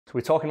So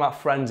we're talking about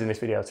Friends in this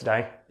video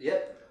today.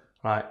 Yep.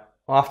 Right.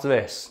 Well, after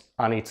this,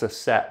 I need to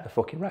set the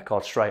fucking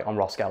record straight on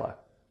Ross Geller.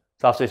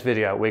 So after this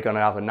video, we're going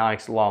to have a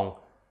nice long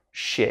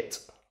shit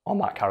on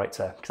that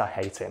character because I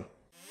hate him.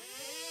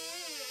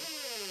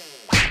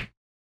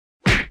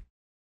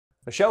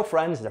 The show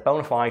Friends is a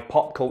bona fide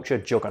pop culture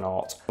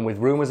juggernaut, and with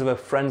rumours of a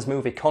Friends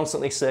movie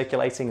constantly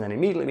circulating and then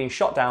immediately being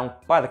shot down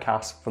by the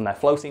cast from their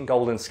floating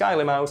golden sky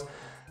limos,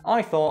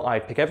 I thought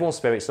I'd pick everyone's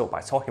spirits up by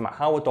talking about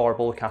how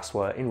adorable the cast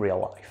were in real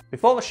life.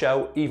 Before the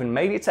show even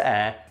made it to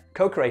air,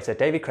 co-creator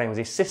David Crane was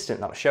insistent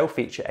that the show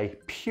feature a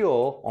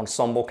pure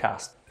ensemble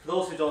cast. For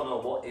those who don't know,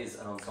 what is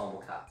an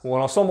ensemble cast? Well,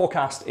 an ensemble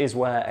cast is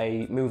where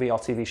a movie or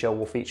TV show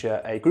will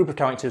feature a group of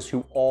characters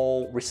who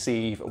all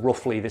receive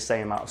roughly the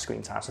same amount of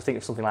screen time. So think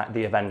of something like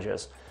The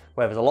Avengers,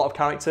 where there's a lot of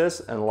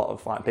characters and a lot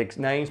of like big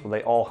names, but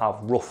they all have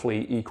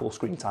roughly equal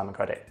screen time and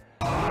credit.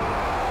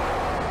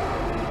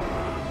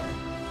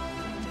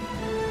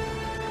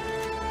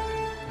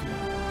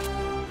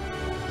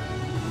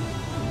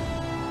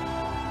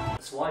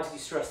 So why did you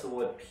stress the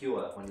word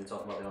pure when you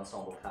talk about the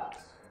ensemble cast?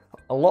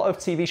 A lot of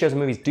TV shows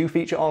and movies do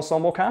feature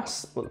ensemble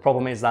casts, but the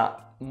problem is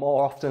that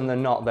more often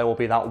than not, there will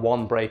be that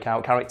one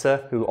breakout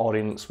character who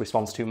audience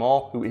responds to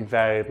more, who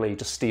invariably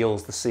just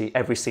steals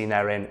every scene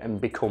they're in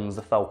and becomes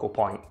the focal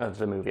point of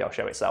the movie or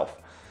show itself.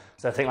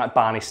 So I think like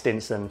Barney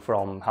Stinson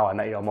from How I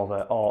Met Your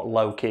Mother or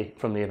Loki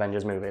from the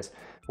Avengers movies,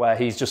 where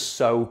he's just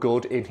so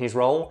good in his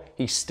role,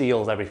 he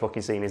steals every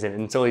fucking scene he's in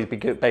until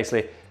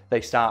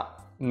they start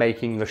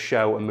making the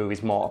show and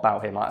movies more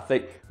about him. Like if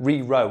they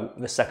rewrote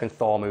the second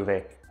Thor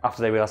movie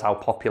after they realised how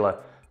popular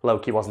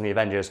Loki was in the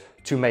Avengers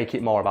to make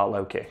it more about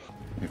Loki.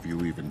 If you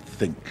even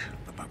think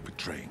about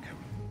betraying him.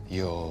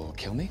 You'll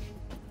kill me?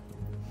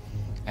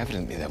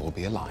 Evidently there will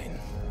be a line.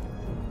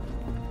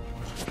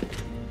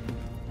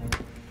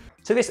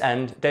 To this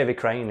end, David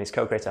Crane and his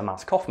co-creator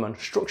Marta Kauffman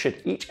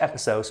structured each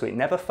episode so it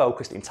never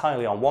focused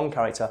entirely on one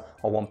character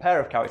or one pair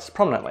of characters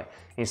prominently,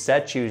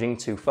 instead choosing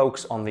to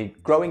focus on the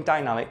growing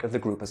dynamic of the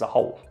group as a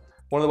whole.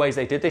 One of the ways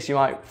they did this, you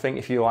might think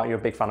if you're a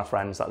big fan of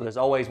Friends, that there's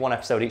always one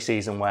episode each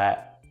season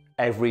where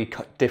every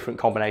different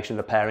combination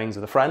of the pairings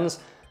of the friends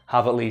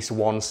have at least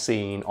one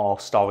scene or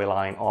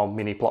storyline or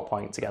mini plot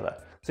point together.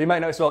 So you might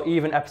notice, well,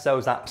 even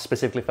episodes that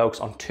specifically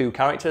focus on two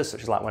characters,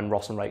 such as like when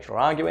Ross and Rachel are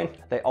arguing,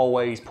 they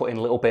always put in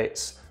little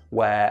bits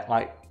where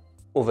like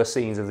other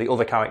scenes of the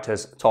other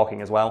characters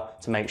talking as well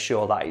to make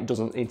sure that it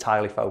doesn't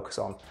entirely focus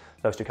on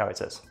those two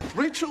characters.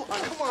 Rachel,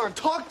 come on,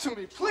 talk to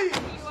me, please.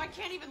 I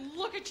can't even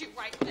look at you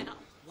right now.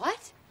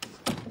 What?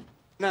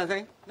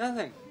 Nothing.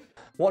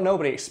 What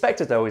nobody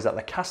expected though is that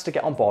the cast to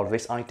get on board with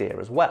this idea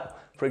as well.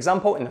 For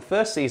example, in the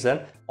first season,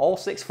 all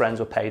 6 friends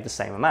were paid the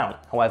same amount.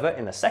 However,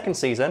 in the second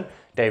season,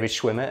 David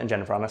Schwimmer and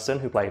Jennifer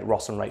Aniston, who played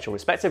Ross and Rachel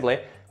respectively,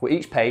 were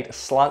each paid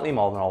slightly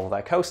more than all of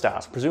their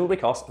co-stars, presumably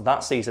because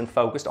that season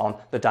focused on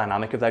the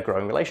dynamic of their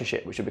growing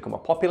relationship, which had become a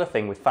popular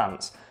thing with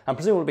fans, and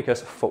presumably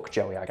because fuck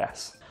Joey, I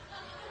guess.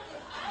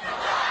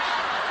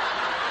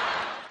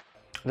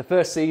 The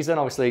first season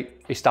obviously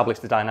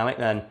established the dynamic,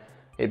 then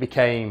it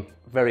became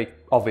very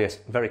obvious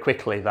very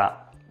quickly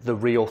that the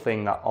real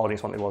thing that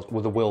audience wanted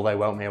was the will they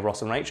won't they of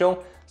Ross and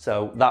Rachel.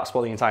 So that's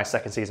what the entire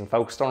second season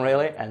focused on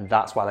really, and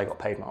that's why they got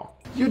paid more.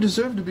 You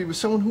deserve to be with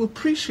someone who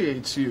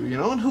appreciates you, you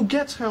know, and who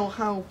gets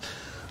how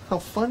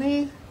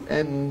funny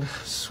and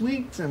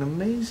sweet and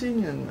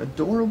amazing and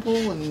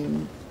adorable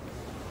and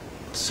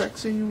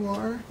sexy you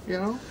are, you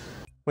know?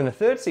 When the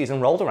third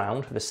season rolled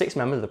around, the 6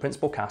 members of the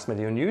principal cast made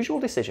the unusual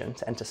decision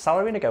to enter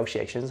salary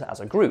negotiations as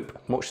a group,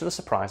 much to the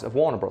surprise of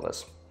Warner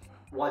Brothers.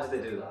 Why did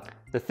they do that?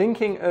 The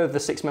thinking of the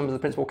 6 members of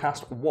the principal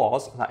cast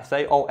was that if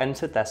they all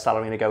entered their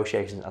salary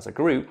negotiations as a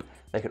group,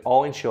 they could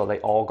all ensure they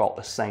all got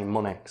the same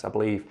money. Because I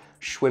believe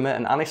Schwimmer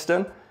and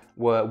Aniston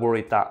were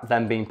worried that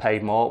them being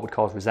paid more would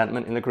cause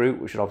resentment in the group,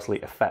 which would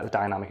obviously affect the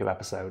dynamic of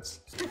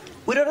episodes.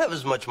 We don't have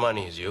as much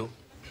money as you.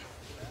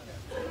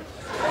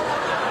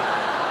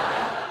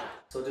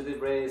 So did they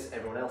raise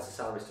everyone else's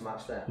salaries to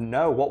match theirs?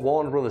 No, what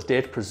Warner Brothers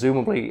did,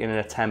 presumably in an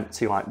attempt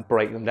to like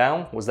break them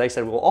down, was they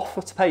said, we'll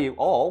offer to pay you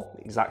all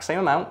the exact same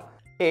amount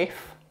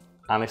if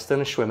Aniston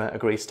and Schwimmer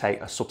agreed to take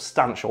a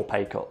substantial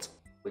pay cut.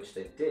 Which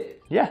they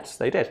did? Yes,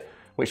 they did.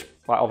 Which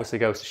obviously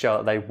goes to show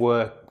that they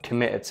were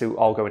committed to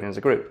all going in as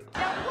a group.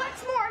 Now,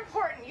 what's more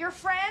important, your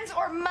friends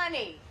or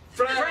money?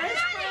 Friends.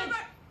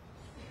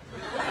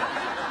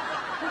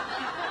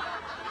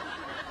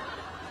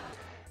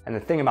 And the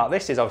thing about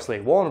this is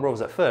obviously Warner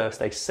Bros. At first,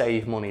 they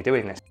saved money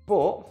doing this.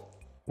 But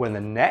when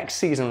the next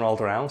season rolled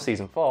around,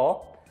 season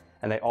 4,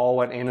 and they all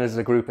went in as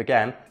a group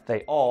again,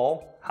 they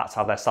all had to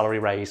have their salary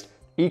raised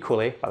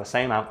equally by the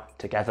same amount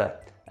together.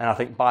 And I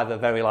think by the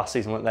very last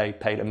season, they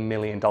paid $1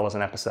 million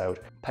an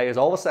episode. Pay us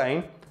all the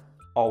same,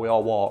 or we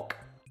all walk.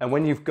 And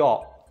when you've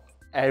got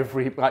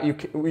you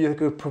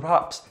could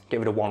perhaps get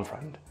rid of 1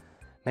 friend,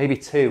 maybe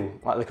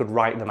 2, like they could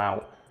write them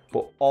out.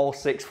 But all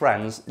 6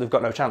 friends, they've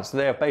got no chance.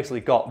 They have basically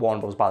got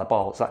Warner Bros. By the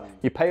ball. It's like,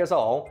 you pay us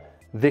all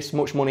this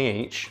much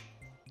money each,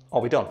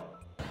 or we're done.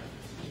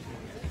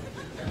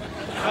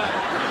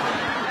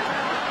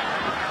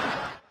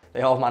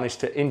 they all managed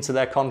to, into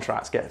their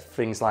contracts, get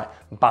things like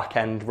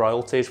back-end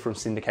royalties from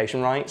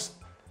syndication rights.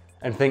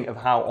 And think of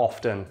how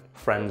often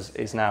Friends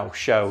is now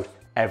showed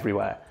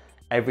everywhere.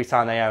 Every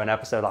time they air an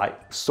episode,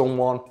 like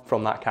someone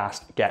from that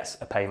cast gets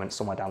a payment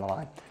somewhere down the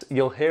line.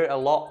 You'll hear it a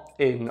lot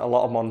in a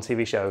lot of modern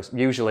TV shows.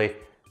 Usually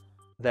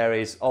there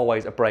is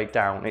always a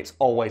breakdown. It's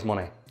always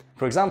money.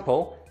 For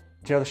example,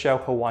 do you know the show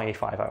Hawaii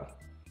Five-0?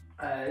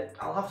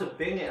 I'll have to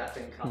bing it, I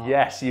think, Karl.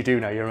 Yes, you do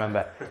know, you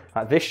remember.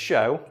 This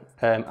show,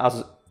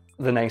 as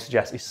the name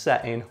suggests, is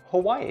set in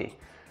Hawaii.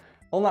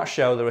 On that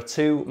show, there are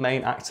two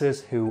main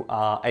actors who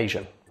are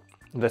Asian.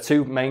 The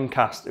two main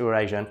cast who are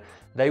Asian,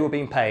 they were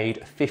being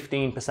paid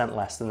 15%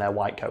 less than their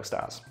white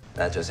co-stars.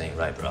 That just ain't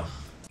right, bro.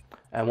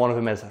 And one of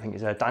them is, I think,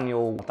 is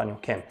Daniel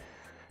Kim.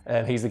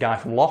 He's the guy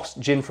from Lost,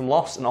 Jin from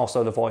Lost, and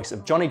also the voice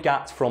of Johnny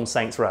Gat from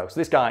Saints Row. So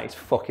this guy is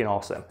fucking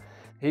awesome.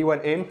 He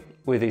went in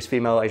with his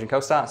female Asian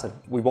co-stars and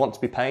said, we want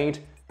to be paid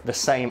the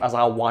same as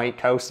our white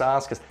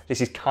co-stars, because this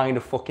is kind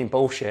of fucking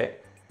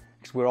bullshit.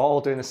 Because we're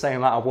all doing the same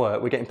amount of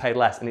work, we're getting paid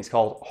less, and it's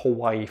called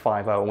Hawaii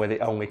Five-0, and we're the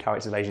only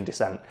characters of Asian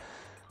descent.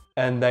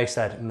 And they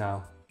said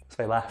no, so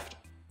they left.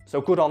 So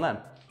good on them.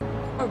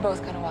 We're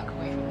both gonna walk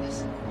away from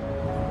this.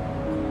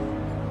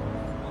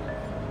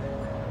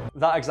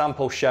 That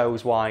example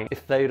shows why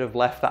if they'd have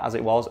left that as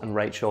it was and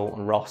Rachel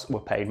and Ross were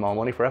paid more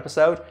money per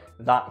episode,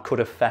 that could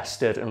have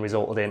festered and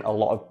resulted in a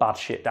lot of bad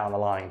shit down the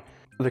line.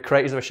 The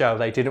creators of the show,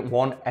 they didn't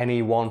want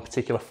any one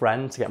particular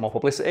friend to get more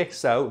publicity,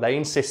 so they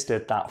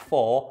insisted that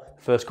for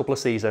the first couple of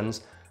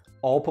seasons,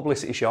 all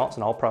publicity shots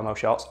and all promo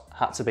shots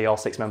had to be all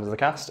 6 members of the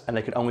cast, and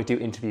they could only do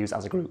interviews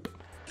as a group.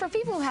 For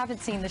people who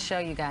haven't seen the show,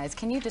 you guys,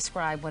 can you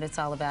describe what it's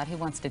all about? Who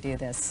wants to do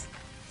this?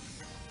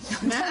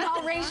 Don't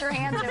all raise your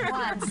hands at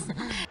once.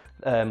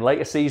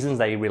 Later seasons,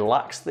 they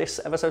relaxed this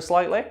ever so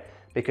slightly,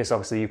 because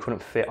obviously you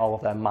couldn't fit all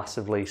of their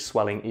massively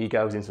swelling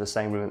egos into the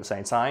same room at the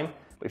same time.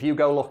 But if you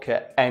go look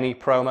at any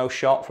promo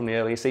shot from the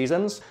earlier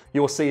seasons,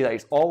 you'll see that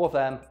it's all of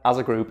them as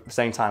a group at the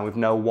same time, with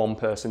no one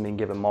person being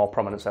given more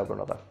prominence over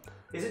another.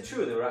 Is it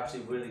true they were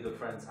actually really good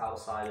friends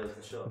outside of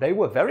the show? They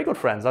were very good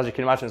friends, as you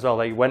can imagine as well.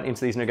 They went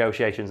into these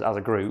negotiations as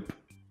a group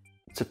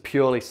to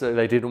purely so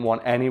they didn't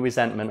want any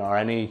resentment or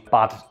any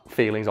bad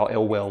feelings or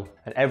ill will.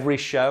 And every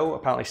show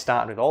apparently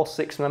started with all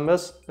 6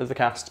 members of the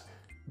cast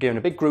giving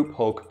a big group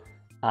hug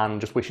and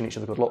just wishing each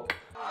other good luck.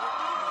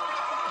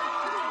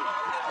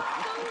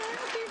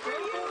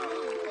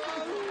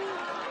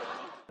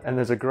 And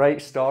there's a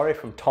great story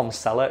from Tom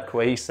Selleck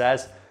where he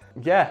says,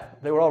 yeah,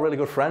 they were all really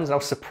good friends, and I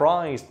was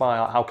surprised by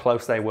how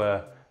close they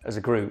were as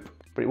a group.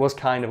 But it was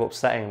kind of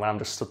upsetting when I'm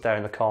just stood there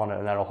in the corner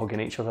and they're all hugging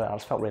each other. I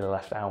just felt really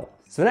left out.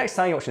 So the next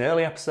time you watch an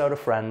early episode of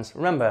Friends,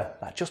 remember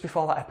that just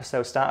before that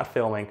episode started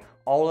filming,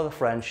 all of the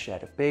friends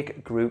shared a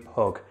big group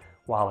hug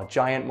while a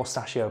giant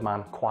mustachioed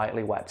man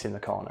quietly wept in the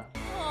corner.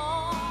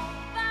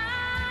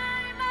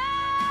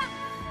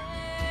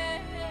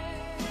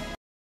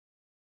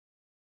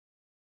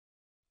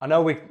 I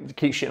know we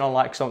keep shitting on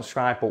like, don't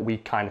subscribe, but we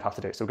kind of have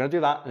to do it. So we're gonna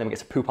do that, and then we get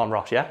to poop on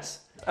Ross,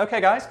 yes?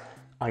 Okay guys,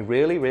 I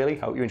really, really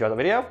hope you enjoyed the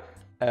video.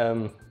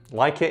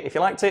 Like it if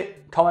you liked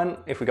it, comment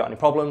if we got any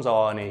problems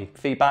or any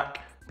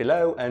feedback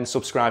below, and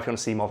subscribe if you want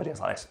to see more videos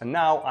like this. And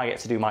now I get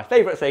to do my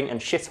favorite thing and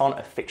shit on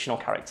a fictional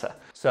character.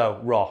 So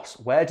Ross,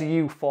 where do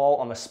you fall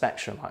on the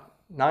spectrum? Like,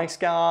 nice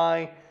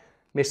guy,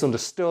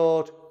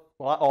 misunderstood,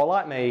 or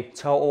like me,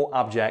 total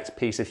abject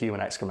piece of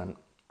human excrement?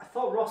 I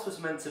thought Ross was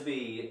meant to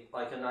be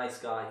like a nice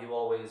guy who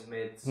always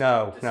made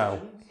No,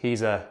 decisions.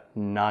 he's a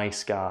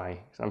nice guy.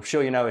 I'm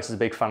sure you know this is a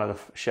big fan of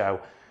the show.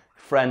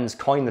 Friends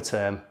coined the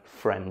term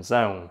friend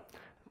zone.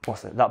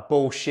 What's it? That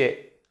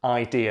bullshit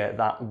idea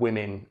that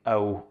women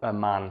owe a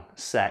man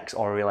sex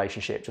or a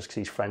relationship just because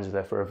he's friends with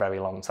her for a very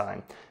long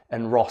time.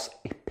 And Ross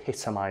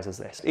epitomizes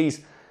this.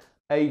 He's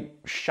a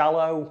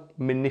shallow,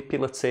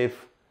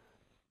 manipulative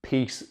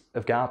piece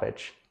of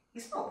garbage.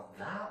 He's not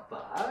that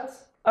bad.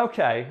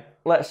 Okay,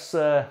 let's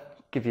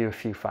give you a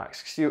few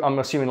facts. I'm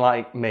assuming,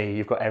 like me,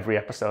 you've got every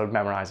episode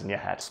memorised in your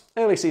head.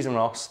 Early season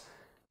Ross,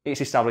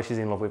 it's established he's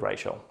in love with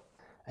Rachel.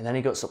 And then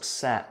he gets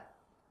upset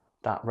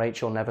that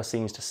Rachel never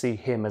seems to see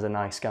him as a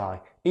nice guy,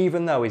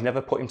 even though he's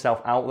never put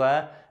himself out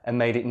there and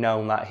made it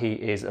known that he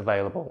is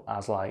available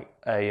as like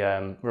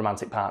a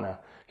romantic partner.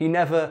 He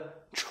never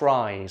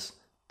tries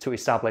to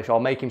establish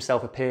or make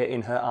himself appear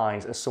in her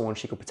eyes as someone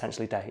she could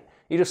potentially date.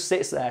 He just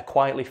sits there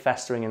quietly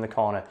festering in the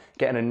corner,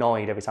 getting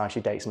annoyed every time she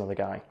dates another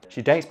guy.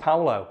 She dates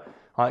Paolo.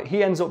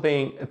 He ends up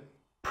being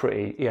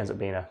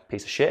a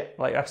piece of shit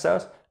later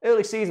episodes.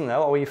 Early season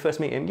though, or when you first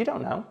meet him, you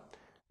don't know.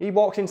 He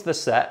walks into the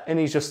set and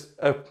he's just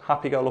a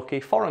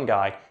happy-go-lucky foreign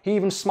guy. He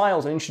even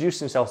smiles and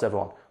introduces himself to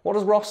everyone. What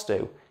does Ross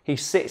do? He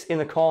sits in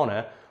the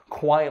corner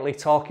quietly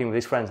talking with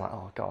his friends like,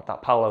 oh God,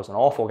 that Paolo's an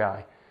awful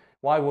guy.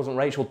 Why wasn't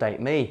Rachel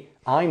date me?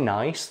 I'm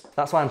nice.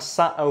 That's why I'm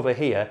sat over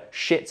here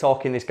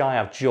shit-talking this guy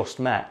I've just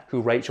met who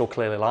Rachel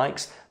clearly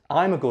likes.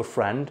 I'm a good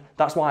friend.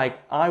 That's why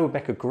I would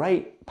make a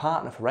great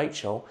partner for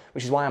Rachel,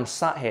 which is why I'm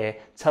sat here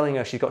telling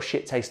her she's got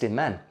shit-tasting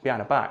men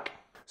behind her back.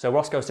 So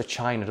Ross goes to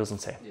China,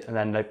 doesn't he? Yeah.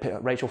 And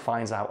then Rachel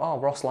finds out, oh,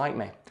 Ross liked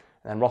me.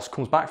 And then Ross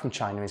comes back from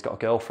China and he's got a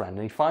girlfriend,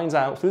 and he finds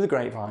out through the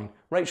grapevine,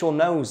 Rachel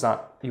knows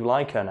that you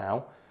like her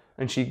now,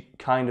 and she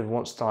kind of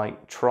wants to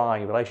like try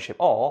a relationship,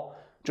 or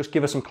just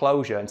give her some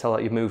closure and tell her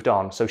that you've moved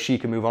on so she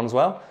can move on as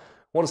well.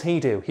 What does he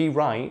do? He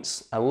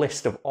writes a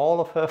list of all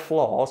of her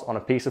flaws on a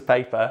piece of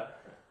paper,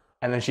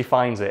 and then she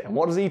finds it. And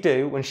what does he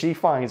do when she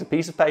finds a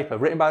piece of paper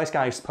written by this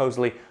guy who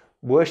supposedly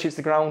worships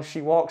the ground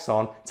she walks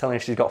on, telling her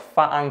she's got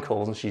fat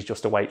ankles and she's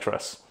just a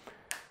waitress?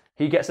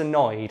 He gets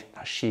annoyed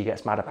that she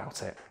gets mad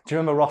about it. Do you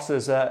remember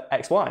Ross's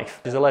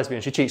ex-wife? She's a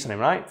lesbian, she cheats on him,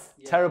 right?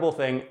 Yeah. Terrible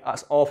thing,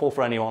 that's awful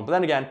for anyone. But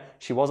then again,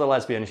 she was a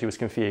lesbian and she was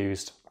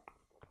confused.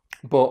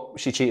 But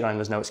she cheated on him,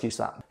 there's no excuse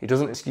for that. He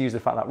doesn't excuse the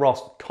fact that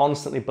Ross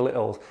constantly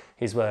belittles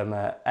his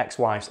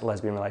ex-wife's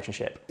lesbian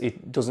relationship. He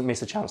doesn't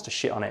miss a chance to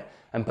shit on it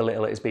and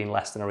belittle it as being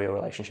less than a real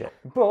relationship.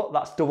 But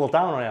that's doubled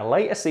down on a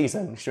later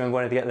season. Do you remember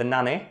when they get the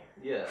nanny?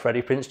 Yeah.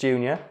 Freddie Prinze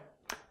Jr.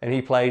 And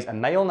he plays a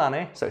male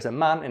nanny, so it's a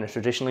man in a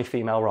traditionally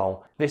female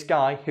role. This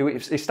guy, who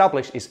is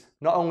established, is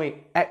not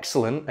only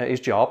excellent at his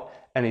job,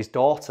 and his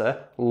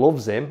daughter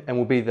loves him and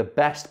will be the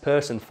best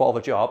person for the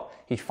job,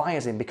 he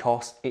fires him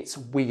because it's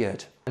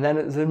weird. And then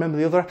remember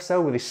the other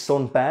episode with his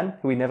son Ben,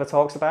 who he never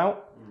talks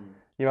about?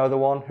 You know, the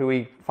one who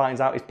he finds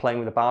out is playing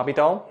with a Barbie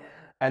doll?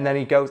 And then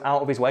he goes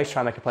out of his way to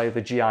try and make her play with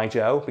the G.I.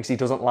 Joe because he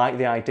doesn't like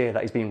the idea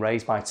that he's being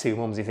raised by two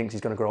mums. He thinks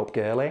he's going to grow up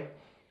girly.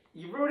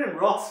 You're ruining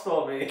Ross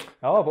for me.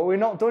 Oh, but we're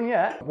not done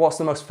yet. What's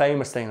the most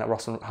famous thing that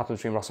happens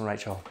between Ross and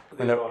Rachel?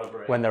 When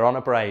they're on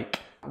a break.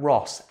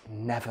 Ross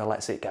never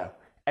lets it go.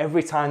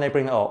 Every time they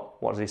bring it up,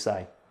 what does he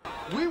say?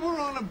 We were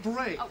on a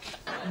break.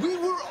 We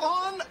were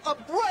on a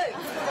break.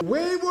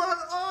 We were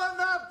on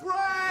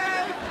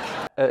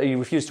a break. He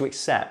refuses to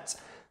accept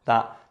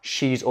that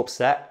she's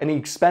upset, and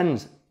he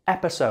spends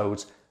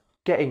episodes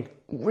getting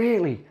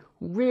really,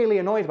 really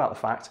annoyed about the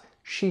fact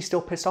she's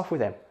still pissed off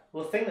with him.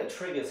 Well, the thing that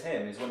triggers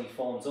him is when he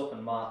phones up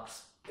and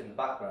Mark's in the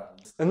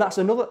background. And that's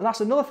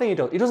another thing he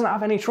does. He doesn't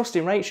have any trust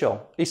in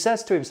Rachel. He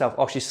says to himself,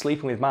 oh, she's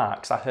sleeping with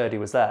Mark because I heard he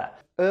was there.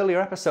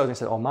 Earlier episodes, he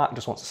said, oh, Mark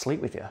just wants to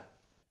sleep with you.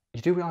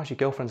 You do realise your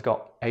girlfriend's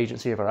got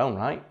agency of her own,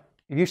 right?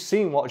 You've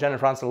seen what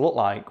Jennifer Aniston looked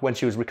like when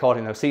she was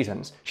recording those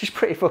seasons. She's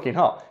pretty fucking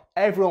hot.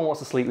 Everyone wants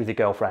to sleep with your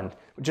girlfriend.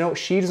 But do you know what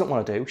she doesn't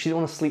want to do? She doesn't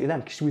want to sleep with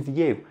them because she's with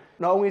you.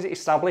 Not only is it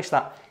established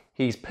that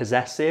he's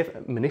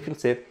possessive,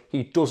 manipulative,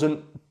 he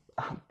doesn't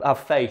have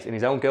faith in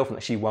his own girlfriend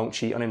that she won't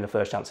cheat on him the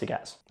first chance he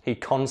gets. He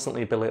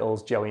constantly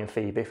belittles Joey and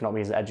Phoebe for not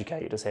being as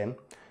educated as him.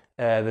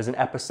 There's an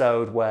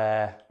episode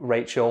where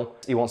Rachel,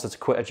 he wants her to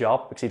quit a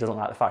job because he doesn't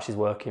like the fact she's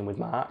working with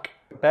Mark.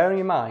 Bearing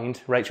in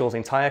mind, Rachel's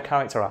entire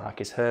character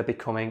arc is her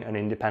becoming an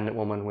independent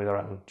woman with her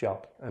own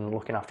job and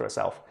looking after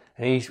herself.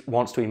 And he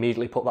wants to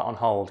immediately put that on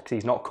hold because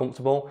he's not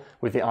comfortable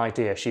with the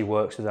idea she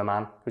works with a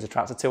man who's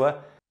attracted to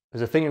her.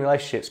 There's a thing in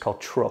relationships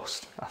called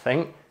trust, I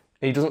think.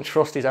 He doesn't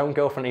trust his own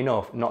girlfriend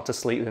enough not to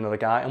sleep with another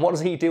guy. And what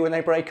does he do when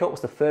they break up?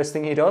 What's the first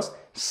thing he does?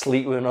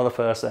 Sleep with another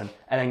person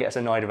and then gets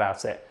annoyed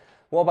about it.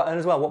 What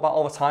about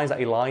all the times that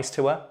he lies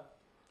to her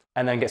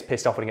and then gets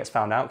pissed off when he gets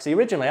found out? Because he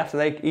originally, after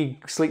he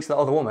sleeps with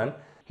that other woman,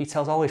 he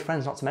tells all his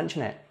friends not to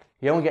mention it.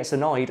 He only gets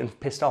annoyed and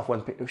pissed off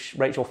when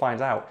Rachel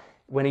finds out,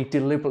 when he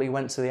deliberately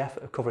went to the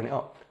effort of covering it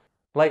up.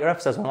 Later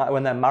episodes,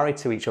 when they're married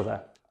to each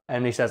other,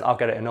 and he says, I'll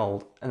get it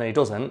annulled, and then he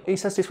doesn't, he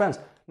says to his friends,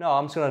 no,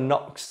 I'm just going to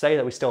not say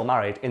that we're still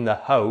married in the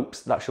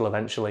hopes that she'll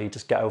eventually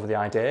just get over the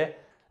idea.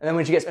 And then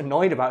when she gets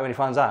annoyed about it when he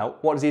finds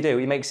out, what does he do?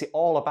 He makes it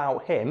all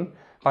about him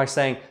by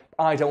saying,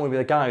 I don't want to be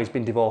the guy who's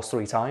been divorced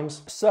 3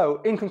 times.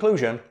 So, in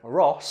conclusion,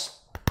 Ross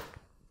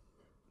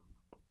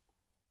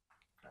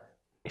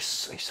is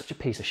such a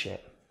piece of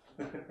shit.